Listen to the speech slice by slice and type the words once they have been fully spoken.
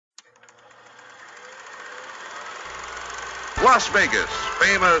Las Vegas,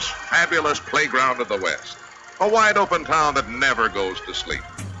 famous, fabulous playground of the West. A wide-open town that never goes to sleep.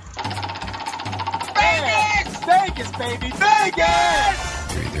 Vegas! Vegas, baby!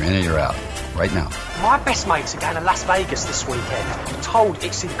 Vegas! You're either in or you're out. Right now. My best mates are going to Las Vegas this weekend. I'm told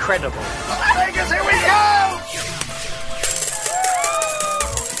it's incredible. Vegas, here we go!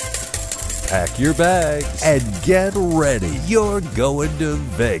 Pack your bags and get ready. You're going to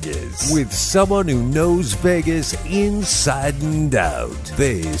Vegas with someone who knows Vegas inside and out.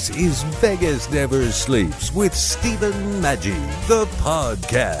 This is Vegas Never Sleeps with Stephen Maggi, the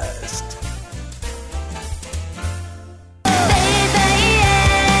podcast.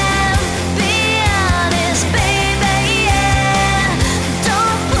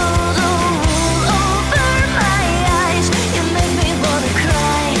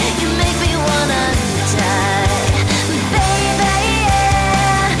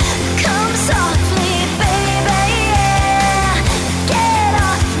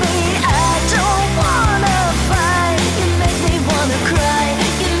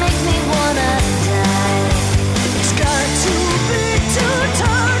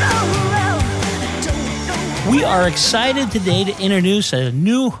 We are excited today to introduce a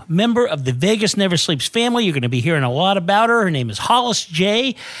new member of the Vegas Never Sleeps family. You're going to be hearing a lot about her. Her name is Hollis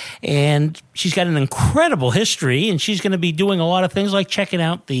J, and she's got an incredible history, and she's going to be doing a lot of things like checking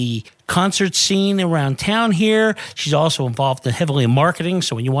out the concert scene around town here. She's also involved heavily in marketing,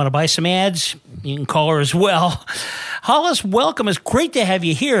 so when you want to buy some ads, you can call her as well. Hollis, welcome. It's great to have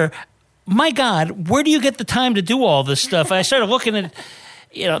you here. My God, where do you get the time to do all this stuff? I started looking at...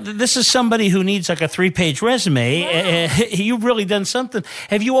 You know, this is somebody who needs like a 3-page resume. Wow. You've really done something.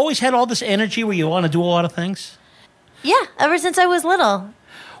 Have you always had all this energy where you want to do a lot of things? Yeah, ever since I was little.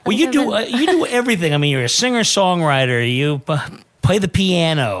 Well, you do everything. I mean, you're a singer-songwriter. You play the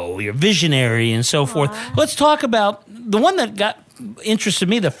piano. You're visionary and so forth. Let's talk about the one that got interested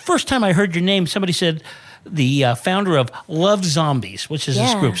me. The first time I heard your name, somebody said... the founder of Love Zombies, which is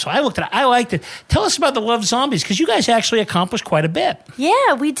this group. So I looked at it. I liked it. Tell us about the Love Zombies, because you guys actually accomplished quite a bit.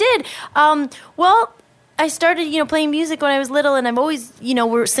 Yeah, we did. Well, I started, playing music when I was little, and I'm always,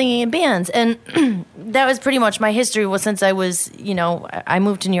 we're singing in bands. And that was pretty much my history was since I was, I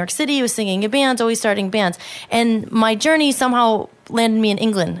moved to New York City, was singing in bands, always starting bands. And my journey somehow landed me in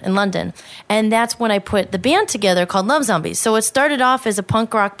England, in London. And that's when I put the band together called Love Zombies. So it started off as a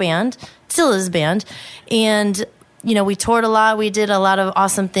punk rock band, still is a band. And, we toured a lot. We did a lot of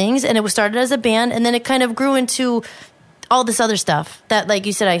awesome things. And it was started as a band. And then it kind of grew into all this other stuff that, like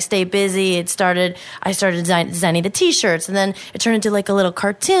you said, I stay busy. I started designing the T-shirts. And then it turned into like a little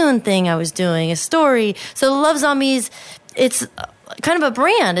cartoon thing I was doing, a story. So Love Zombies, it's kind of a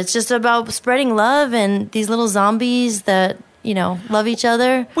brand. It's just about spreading love and these little zombies that... love each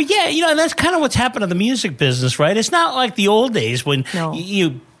other. Well, yeah, and that's kind of what's happened in the music business, right? It's not like the old days when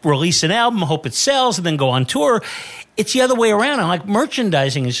you release an album, hope it sells, and then go on tour. It's the other way around. And like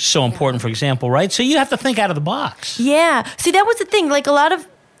merchandising is so important, for example, right? So you have to think out of the box. Yeah. See, that was the thing. Like a lot of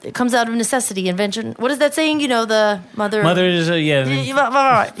it comes out of necessity, invention. What is that saying? The mother. Mother is You know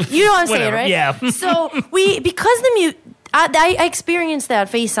what I'm saying, right? Yeah. So because the I experienced that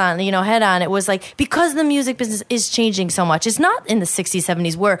face on, head on. It was like, because the music business is changing so much. It's not in the 60s,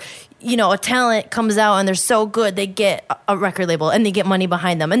 70s where, a talent comes out and they're so good, they get a record label and they get money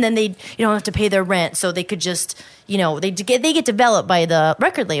behind them. And then they don't have to pay their rent. So they could just, they get developed by the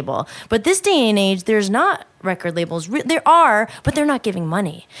record label. But this day and age, there's not record labels. There are, but they're not giving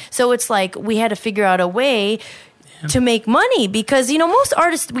money. So it's like we had to figure out a way to make money because, most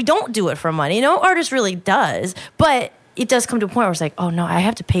artists, we don't do it for money. No artist really does. But it does come to a point where it's like, oh no, I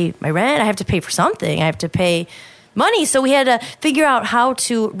have to pay my rent. I have to pay for something. I have to pay money. So we had to figure out how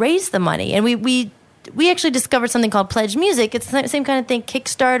to raise the money. And we actually discovered something called Pledge Music. It's the same kind of thing,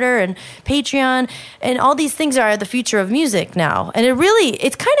 Kickstarter and Patreon. And all these things are the future of music now. And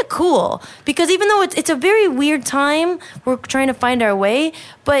it's kind of cool because even though it's a very weird time, we're trying to find our way,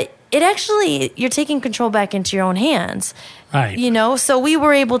 but it actually, you're taking control back into your own hands. Right. So we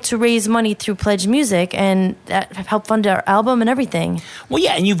were able to raise money through Pledge Music, and that helped fund our album and everything. Well,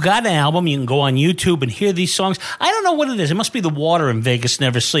 yeah, and you've got an album. You can go on YouTube and hear these songs. I don't know what it is. It must be the water in Vegas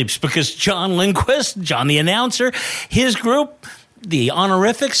Never Sleeps, because John Lindquist, John the announcer, his group, the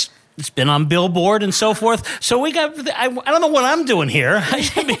Honorifics, it's been on Billboard and so forth. So we got, I don't know what I'm doing here.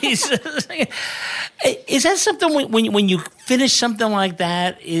 Is that something when you finish something like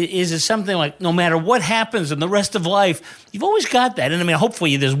that, is it something like no matter what happens in the rest of life, you've always got that? And I mean,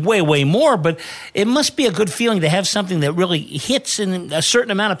 hopefully there's way, way more, but it must be a good feeling to have something that really hits and a certain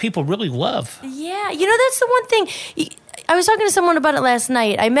amount of people really love. Yeah, that's the one thing. I was talking to someone about it last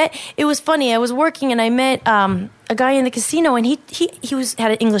night. It was funny. I was working and I met a a guy in the casino, and he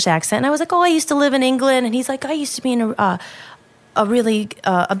had an English accent, and I was like, oh, I used to live in England, and he's like, I used to be in a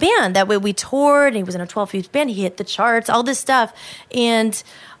band that way we toured, and he was in a 12-piece band. He hit the charts, all this stuff, and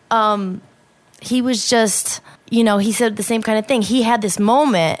he was just, he said the same kind of thing. He had this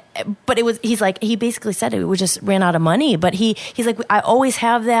moment, but he basically said we just ran out of money. But he's like, I always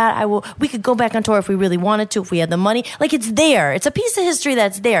have that. We could go back on tour if we really wanted to, if we had the money. Like, it's there. It's a piece of history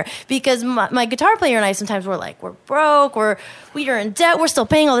that's there. Because my guitar player and I sometimes we're like, we're broke, we are in debt, we're still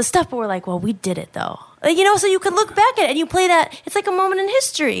paying all this stuff, but we're like, well, we did it though. So you can look back at it and you play that. It's like a moment in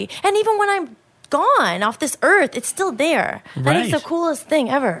history. And even when I'm gone off this earth, it's still there. Right. I think it's the coolest thing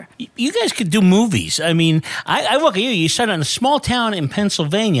ever. You guys could do movies. I mean, I look at you. You started in a small town in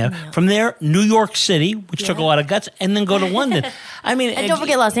Pennsylvania. Yeah. From there, New York City, which took a lot of guts, and then go to London. I mean, and don't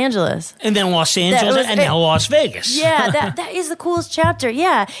forget Los Angeles. And then Los Angeles, and now Las Vegas. Yeah, that is the coolest chapter.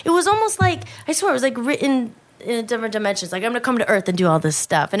 Yeah, it was almost like, I swear, it was like written in different dimensions. Like, I'm going to come to Earth and do all this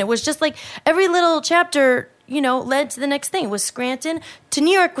stuff. And it was just like every little chapter, led to the next thing. It was Scranton to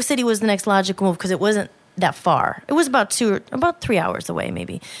New York City was the next logical move because it wasn't that far. It was about 3 hours away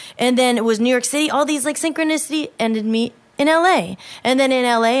maybe. And then it was New York City. All these like synchronicity ended me in LA. And then in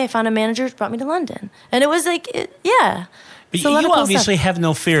LA, I found a manager who brought me to London. And it was like, yeah. But you obviously have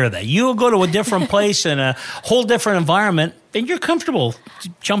no fear of that. You'll go to a different place in a whole different environment, and you're comfortable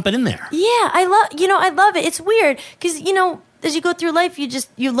jumping in there. Yeah, I love it. It's weird because, as you go through life,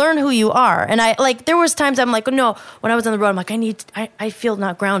 you learn who you are. And there was times I'm like, oh, no, when I was on the road, I'm like, I feel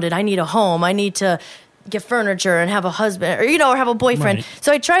not grounded. I need a home. I need to get furniture and have a husband or have a boyfriend. Right.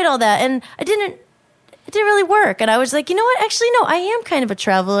 So I tried all that and it didn't really work. And I was like, you know what? Actually, no, I am kind of a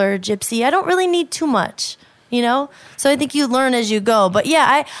traveler, gypsy. I don't really need too much, So I think you learn as you go. But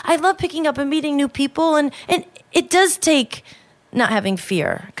yeah, I love picking up and meeting new people. And it does take not having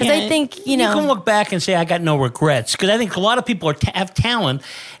fear. Because I think, You can look back and say, I got no regrets. Because I think a lot of people have talent,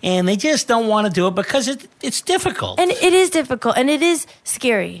 and they just don't want to do it because it's difficult. And it is difficult, and it is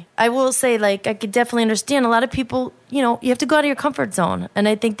scary. I will say, I could definitely understand. A lot of people, you have to go out of your comfort zone. And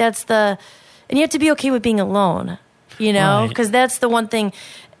I think and you have to be okay with being alone, because that's the one thing.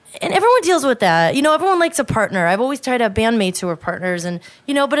 And everyone deals with that. Everyone likes a partner. I've always tried to have bandmates who are partners. And,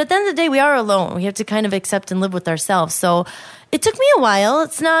 but at the end of the day, we are alone. We have to kind of accept and live with ourselves. So it took me a while.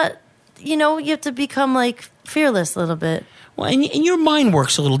 It's not, you have to become fearless a little bit. Well, and your mind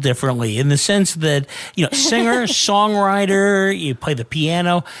works a little differently in the sense that, singer, songwriter, you play the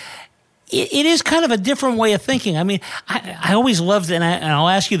piano. It is kind of a different way of thinking. I mean, I always loved, and I'll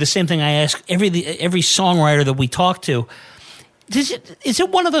ask you the same thing I ask every songwriter that we talk to. Is it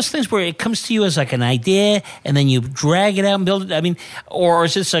one of those things where it comes to you as like an idea and then you drag it out and build it? I mean, or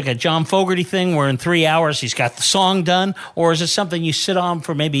is this like a John Fogerty thing where in 3 hours he's got the song done? Or is it something you sit on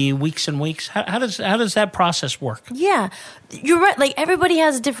for maybe weeks and weeks? How does that process work? Yeah, you're right. Everybody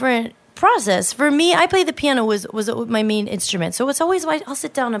has a different process. For me, I play the piano was my main instrument. So it's always I'll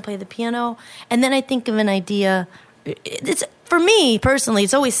sit down and play the piano and then I think of an idea. It's for me personally,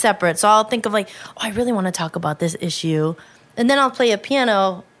 it's always separate. So I'll think of I really want to talk about this issue. And then I'll play a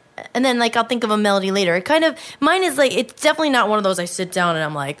piano, and then I'll think of a melody later. Mine is it's definitely not one of those I sit down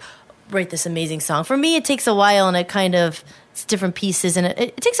and I'm write this amazing song. For me, it takes a while, and it's different pieces, and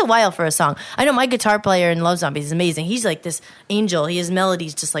it takes a while for a song. I know my guitar player in Love Zombies is amazing. He's like this angel. His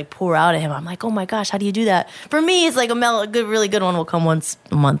melodies just pour out of him. I'm like, oh my gosh, how do you do that? For me, it's really good one will come once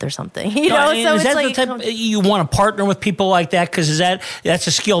a month or something. So is that the type you want to partner with people like that? Because that's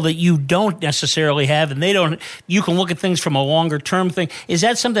a skill that you don't necessarily have, and they don't. You can look at things from a longer term thing. Is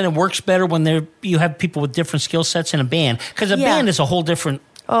that something that works better when you have people with different skill sets in a band? Because a band is a whole different.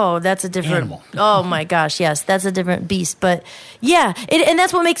 Oh, that's a different animal. Oh my gosh, yes, that's a different beast. But yeah, and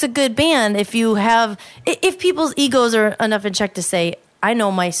that's what makes a good band. If people's egos are enough in check to say, I know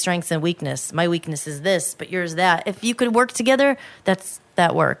my strengths and weakness. My weakness is this, but yours that. If you could work together,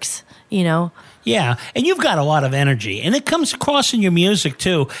 that works. Yeah, and you've got a lot of energy, and it comes across in your music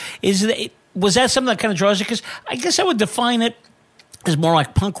too. Was that something that kind of draws you? Because I guess I would define it as more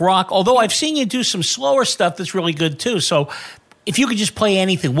like punk rock. Although I've seen you do some slower stuff that's really good too. So. If you could just play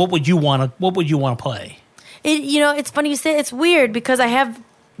anything, what would you want to play? It's funny you say it. It's weird because I have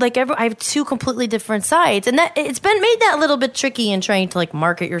I have two completely different sides, and that it's been made that a little bit tricky in trying to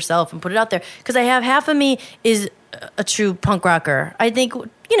market yourself and put it out there. Because I have half of me is a true punk rocker. I think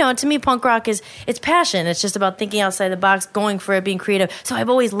to me punk rock it's passion. It's just about thinking outside the box, going for it, being creative. So I've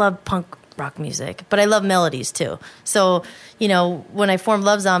always loved punk rock music, but I love melodies too. So, you know, when I formed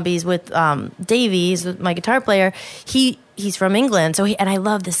Love Zombies with Davies, with my guitar player, he's from England, so and I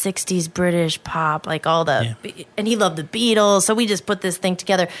love the 60s British pop, like all the, and he loved the Beatles, so we just put this thing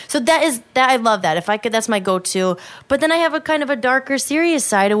together. So that I love that. If I could, that's my go-to. But then I have a kind of a darker, serious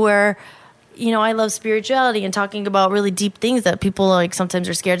side where, you know, I love spirituality and talking about really deep things that people like sometimes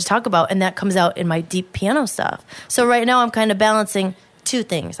are scared to talk about, and that comes out in my deep piano stuff. So right now I'm kind of balancing two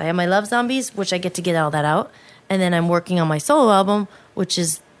things. I have my Love Zombies, which I get to get all that out, and then I'm working on my solo album, which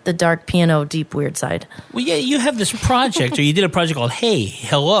is the dark piano, deep, weird side. Well, yeah, you have this project, or you did a project called Hey,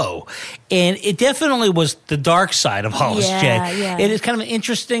 Hello, and it definitely was the dark side of Hollis J. Yeah. It is kind of an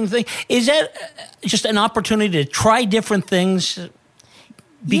interesting thing. Is that just an opportunity to try different things,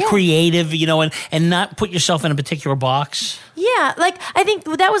 be creative, you know, and not put yourself in a particular box? Yeah, like I think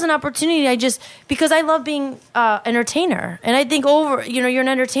that was an opportunity. Because I love being an entertainer, and I think you're an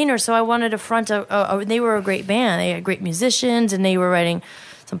entertainer, so I wanted to front they were a great band. They had great musicians, and they were writing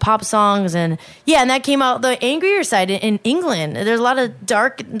some pop songs, and that came out the angrier side in England. There's a lot of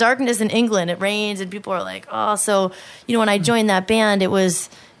darkness in England. It rains, and people are like, oh, so, you know, when I joined that band, it was,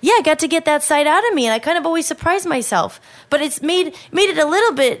 I got to get that side out of me, and I kind of always surprised myself. But it's made it a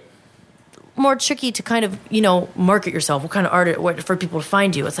little bit more tricky to kind of, you know, market yourself. What kind of artist, for people to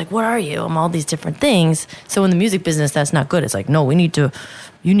find you? It's like, what are you? I'm all these different things. So in the music business, that's not good. It's like, no, you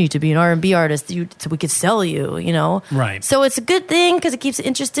need to be an R&B artist so we could sell you, you know? Right. So it's a good thing because it keeps it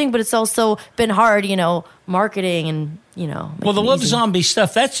interesting, but it's also been hard, you know, marketing and, you know. Well, the Love Zombie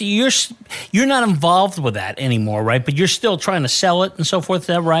stuff, you're not involved with that anymore, right? But you're still trying to sell it and so forth, is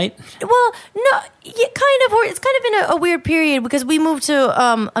that right? Well, no, it's kind of in a weird period because we moved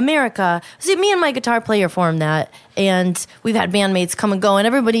to America. See, me and my guitar player formed that, and we've had bandmates come and go, and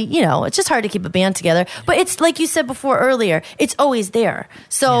everybody, you know, it's just hard to keep a band together. But it's like you said before earlier, it's always there.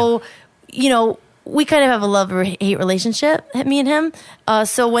 So, you know, we kind of have a love or hate relationship, me and him.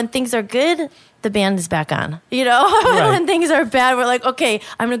 So when things are good, the band is back on. You know, right. When things are bad, we're like, okay,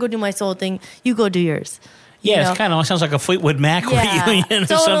 I'm gonna go do my solo thing. You go do yours. Yeah, it kind of sounds like a Fleetwood Mac reunion.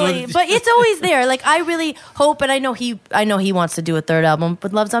 Totally. But it's always there. Like I really hope, and I know he wants to do a third album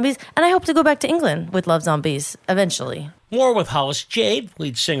with Love Zombies, and I hope to go back to England with Love Zombies eventually. More with Hollis Jade,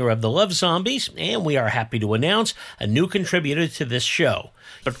 lead singer of the Love Zombies, and we are happy to announce a new contributor to this show.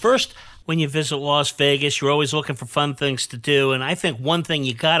 But first, when you visit Las Vegas, you're always looking for fun things to do, and I think one thing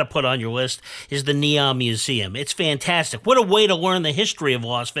you got to put on your list is the Neon Museum. It's fantastic. What a way to learn the history of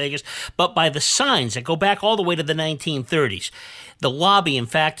Las Vegas, but by the signs that go back all the way to the 1930s. The lobby, in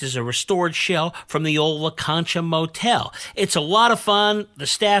fact, is a restored shell from the old La Concha Motel. It's a lot of fun. The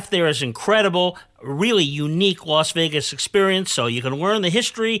staff there is incredible. A really unique Las Vegas experience, so you can learn the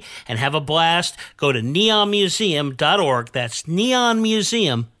history and have a blast. Go to neonmuseum.org. That's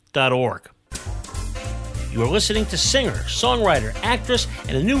neonmuseum.org. You're listening to singer, songwriter, actress,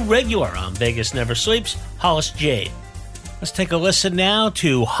 and a new regular on Vegas Never Sleeps, Hollis Jade. Let's take a listen now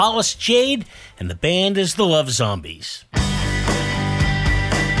to Hollis Jade, and the band is the Love Zombies.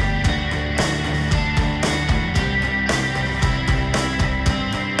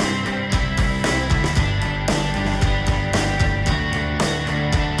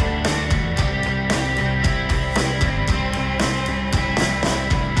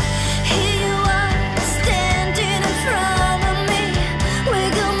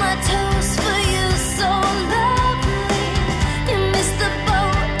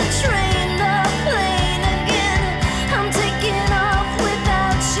 Trained up plane again. I'm taking off.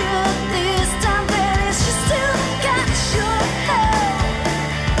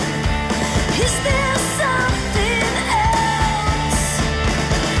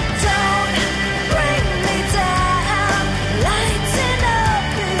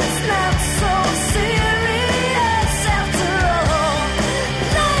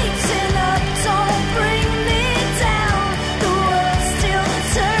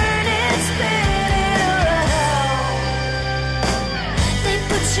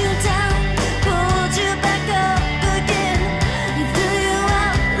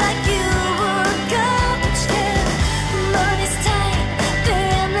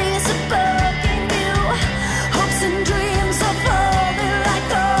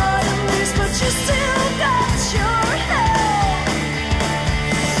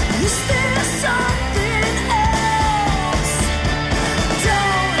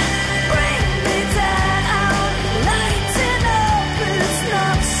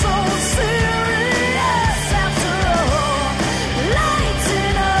 so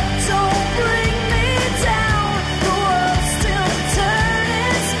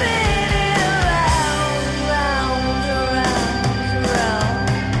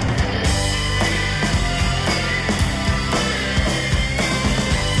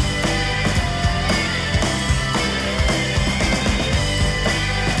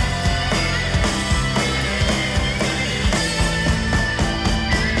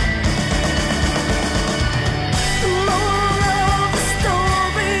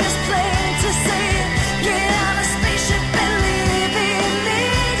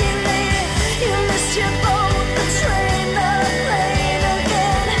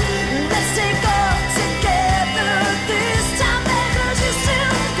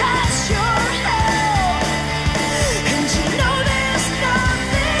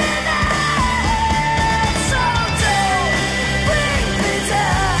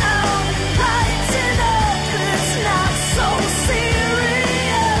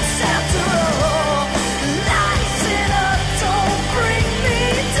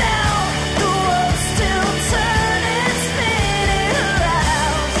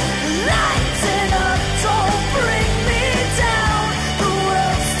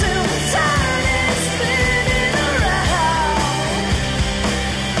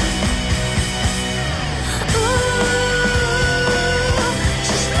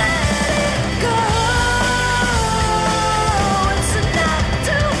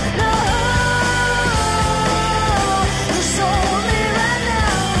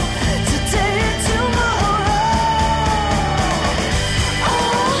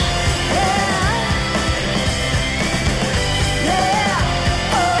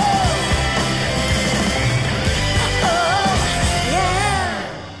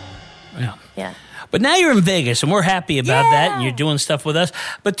But now you're in Vegas, and we're happy about that, and you're doing stuff with us.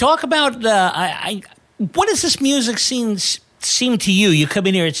 But talk about what does this music scene seem to you? You come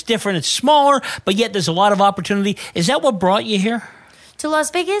in here, it's different, it's smaller, but yet there's a lot of opportunity. Is that what brought you here? To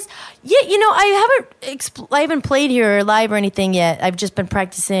Las Vegas? Yeah, I haven't played here live or anything yet. I've just been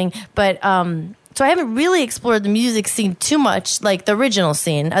practicing, but so I haven't really explored the music scene too much, like the original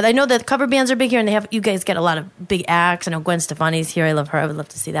scene. I know that cover bands are big here, and you guys get a lot of big acts. I know Gwen Stefani's here. I love her. I would love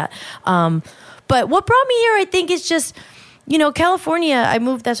to see that. But what brought me here, I think, is just California.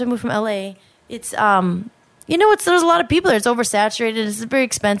 That's why I moved from LA. It's there's a lot of people there. It's oversaturated. It's very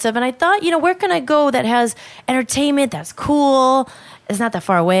expensive, and I thought, where can I go that has entertainment that's cool? It's not that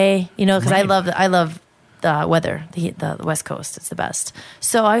far away, because I love the weather, the West Coast. It's the best.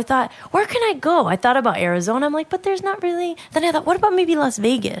 So I thought, where can I go? I thought about Arizona. I'm like, but there's not really. Then I thought, what about maybe Las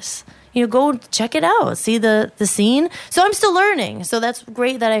Vegas? Go check it out, see the scene. So I'm still learning. So that's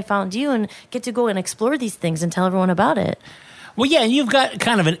great that I found you and get to go and explore these things and tell everyone about it. Well, yeah, and you've got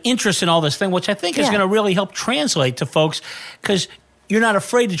kind of an interest in all this thing, which I think is going to really help translate to folks because you're not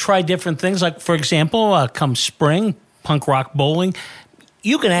afraid to try different things. Like, for example, come spring, punk rock bowling.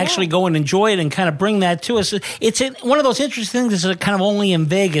 You can actually go and enjoy it and kind of bring that to us. It's one of those interesting things that's kind of only in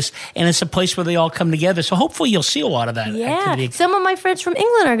Vegas, and it's a place where they all come together. So hopefully you'll see a lot of that activity. Some of my friends from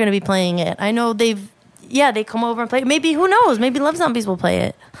England are going to be playing it. I know they come over and play it. Maybe, who knows, maybe Love Zombies will play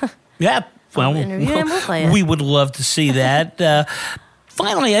it. Yeah. Well, we'll play it. We would love to see that.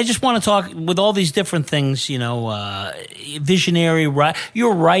 Finally, I just want to talk with all these different things, visionary,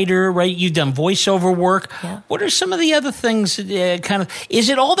 you're a writer, right? You've done voiceover work. Yeah. What are some of the other things is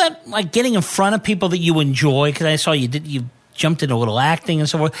it all that like getting in front of people that you enjoy? Because I saw you jumped into a little acting and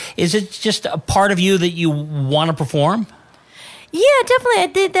so forth. Is it just a part of you that you want to perform? Yeah, definitely. I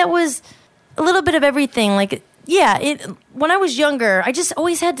did. That was a little bit of everything. When I was younger, I just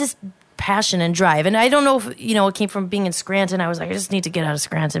always had this passion and drive. And I don't know if, it came from being in Scranton. I was like, I just need to get out of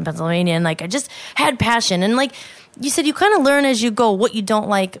Scranton, Pennsylvania. And I just had passion. And like you said, you kind of learn as you go what you don't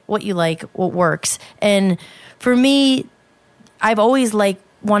like, what you like, what works. And for me, I've always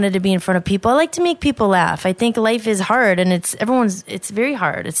wanted to be in front of people. I like to make people laugh. I think life is hard and it's very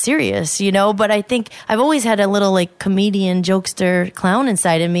hard. It's serious, but I think I've always had a little comedian, jokester, clown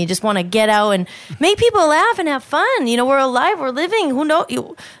inside of me. Just want to get out and make people laugh and have fun. We're alive, we're living.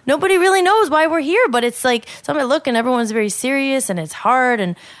 Nobody really knows why we're here, but it's so I look and everyone's very serious and it's hard.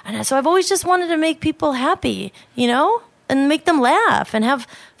 And so I've always just wanted to make people happy, and make them laugh and have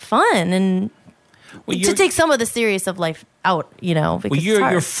fun and to take some of the serious of life out, because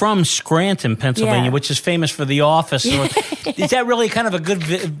you're from Scranton, Pennsylvania, which is famous for The Office. So is that really kind of a good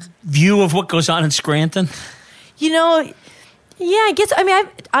view of what goes on in Scranton? I guess. I mean,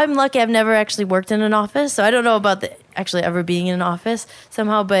 I'm lucky. I've never actually worked in an office, so I don't know about actually ever being in an office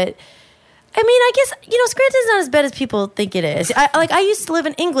somehow. But I mean, I guess Scranton's not as bad as people think it is. I used to live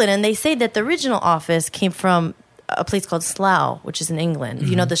in England, and they say that the original office came from a place called Slough, which is in England.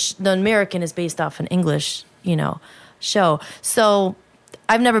 Mm-hmm. The American is based off an English, show. So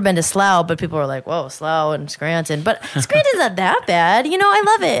I've never been to Slough, but people are like, whoa, Slough and Scranton. But Scranton's not that bad. I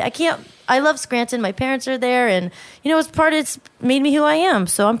love it. I love Scranton. My parents are there, and, it's made me who I am.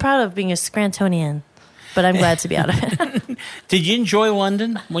 So I'm proud of being a Scrantonian, but I'm glad to be out of it. Did you enjoy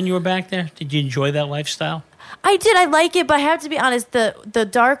London when you were back there? Did you enjoy that lifestyle? I did. I like it, but I have to be honest, the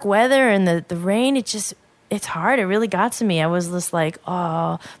dark weather and the rain, it's hard. It really got to me. I was just like,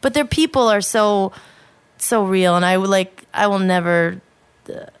 oh, but their people are so real. And I will never,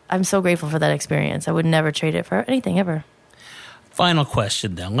 I'm so grateful for that experience. I would never trade it for anything ever. Final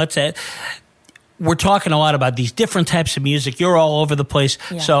question then. We're talking a lot about these different types of music. You're all over the place.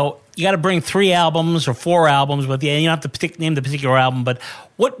 Yeah. So you got to bring 3 albums or 4 albums with you. And you don't have to name the particular album, but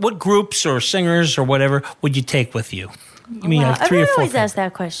what groups or singers or whatever would you take with you? You mean like 3 or 4? I always ask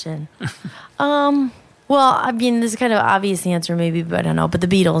that question. Well, I mean, this is kind of an obvious answer maybe, but I don't know. But the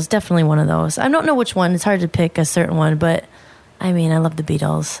Beatles, definitely one of those. I don't know which one. It's hard to pick a certain one, but I mean, I love the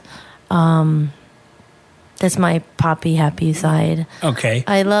Beatles. That's my poppy, happy side. Okay.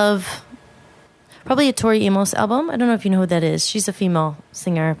 I love probably a Tori Amos album. I don't know if you know who that is. She's a female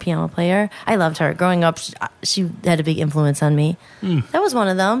singer, piano player. I loved her. Growing up, she had a big influence on me. That was one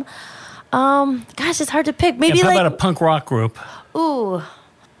of them. Gosh, it's hard to pick. Maybe how about a punk rock group? Ooh.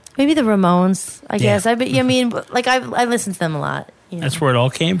 Maybe the Ramones, I guess. I listen to them a lot. That's where it all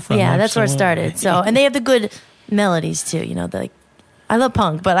came from. Yeah, that's where it started. So, and they have the good melodies too. I love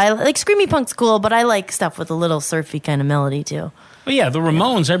punk, but I like screamy punk's cool. But I like stuff with a little surfy kind of melody too. Well, yeah, the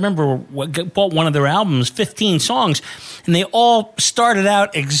Ramones. I remember bought one of their albums, 15 songs, and they all started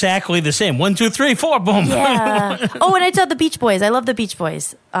out exactly the same. 1, 2, 3, 4, boom. Yeah. Oh, and I saw the Beach Boys. I love the Beach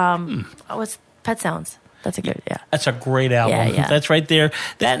Boys. Pet Sounds. That's a good, That's a great album. Yeah. That's right there.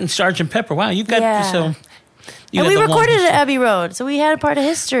 That and Sgt. Pepper. Wow, you've got And we recorded at Abbey Road, so we had a part of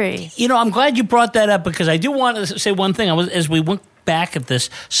history. You know, I'm glad you brought that up because I do want to say one thing. As we went back at this,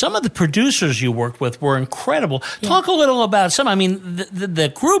 some of the producers you worked with were incredible. Talk a little about some. I mean,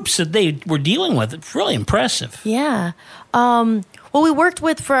 the groups that they were dealing with. It's really impressive. Yeah. Well, we worked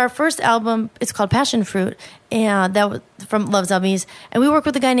with, for our first album, it's called Passion Fruit, and that was from Love Zombies. And we worked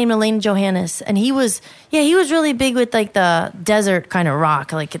with a guy named Elaine Johannes, and he was really big with like the desert kind of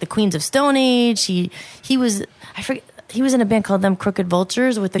rock, like the Queens of Stone Age. He was, I forget, he was in a band called Them Crooked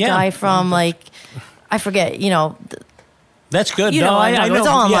Vultures with the guy from like, I forget, That's good. You know, I know. It's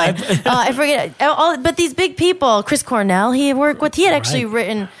all online. Yeah. I forget. But these big people, Chris Cornell, he had worked with. He had actually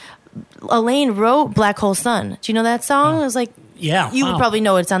written. Elaine wrote "Black Hole Sun." Do you know that song? It was like, you would probably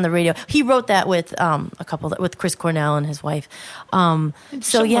know it. It's on the radio. He wrote that with with Chris Cornell and his wife. With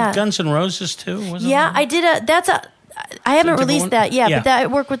Guns N' Roses too. Wasn't I did I haven't released that yet, Yeah. but I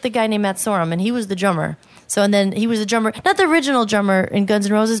worked with the guy named Matt Sorum, and he was the drummer. So and then he was the drummer, not the original drummer in Guns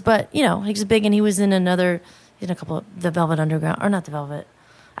N' Roses, but he was big, and he was in a couple of the Velvet Underground, or not the Velvet.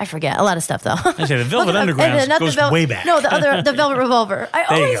 I forget a lot of stuff though. I say the Velvet Underground goes way back. No, the Velvet Revolver.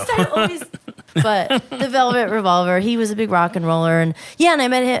 But the Velvet Revolver. He was a big rock and roller, and I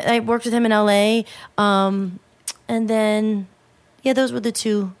met him. I worked with him in L.A. And then those were the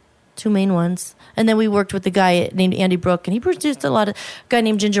two main ones. And then we worked with the guy named Andy Brook, and he produced a lot of. A guy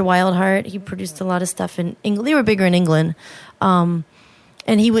named Ginger Wildheart. He produced a lot of stuff in England. They were bigger in England. And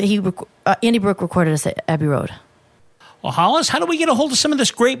Andy Brook recorded us at Abbey Road. Well, Hollis, how do we get a hold of some of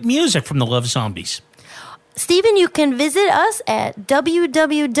this great music from the Love Zombies? Stephen, you can visit us at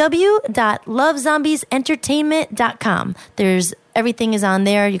www.lovezombies.entertainment.com. Everything is on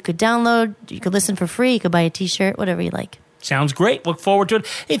there. You could download, you could listen for free, you could buy a t-shirt, whatever you like. Sounds great. Look forward to it.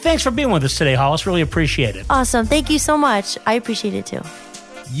 Hey, thanks for being with us today, Hollis. Really appreciate it. Awesome. Thank you so much. I appreciate it too.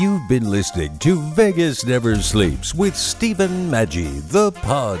 You've been listening to Vegas Never Sleeps with Stephen Maggi, the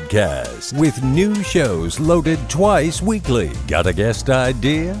podcast, with new shows loaded twice weekly. Got a guest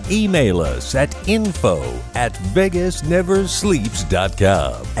idea? Email us at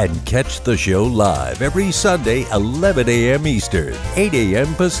info@vegasneversleeps.com and catch the show live every Sunday, 11 a.m. Eastern, 8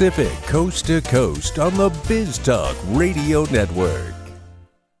 a.m. Pacific, coast to coast on the Biz Talk Radio Network.